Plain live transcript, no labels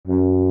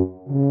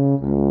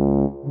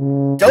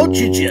Don't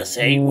you just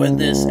hate when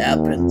this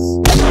happens?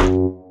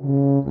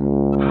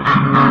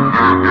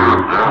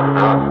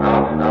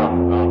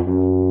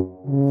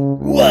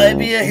 Why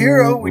be a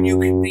hero when you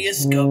can be a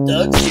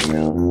scumdog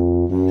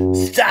zero?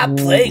 Stop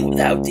playing with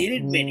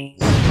outdated minis.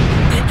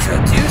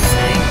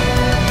 Introducing...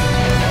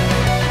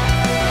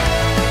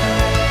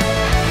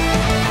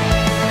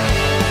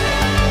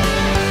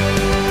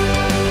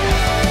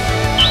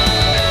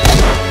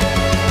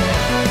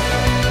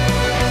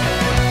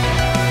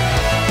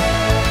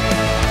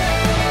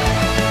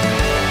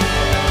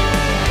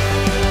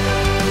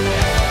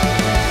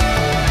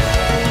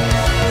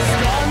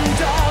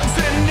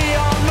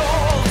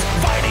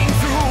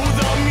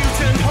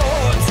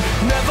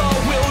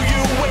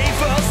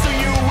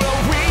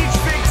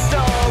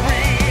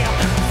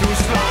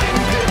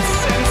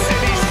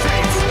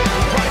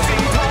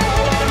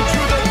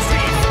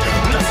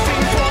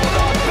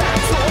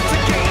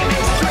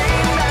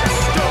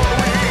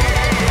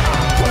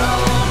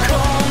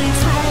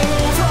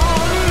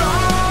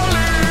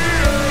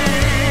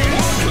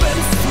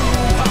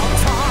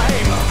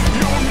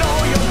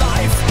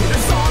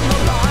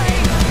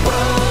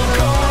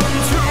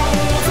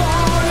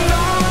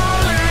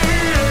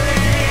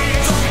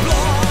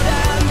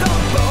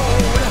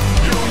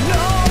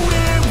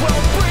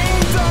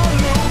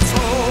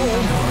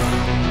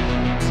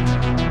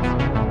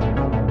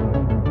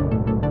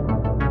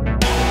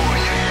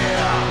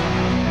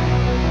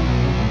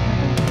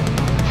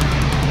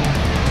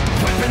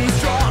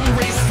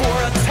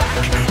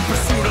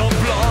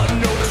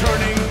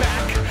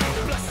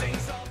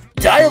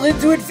 Dial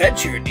into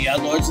adventure.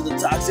 Neon Lords of the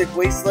Toxic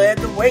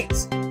Wasteland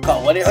awaits.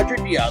 Call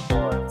 1-800-NEON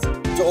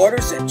LORDS. To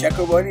order, send check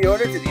or money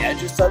order to the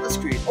address on the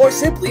screen, or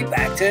simply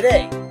back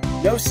today.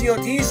 No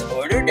CODs,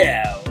 order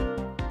now.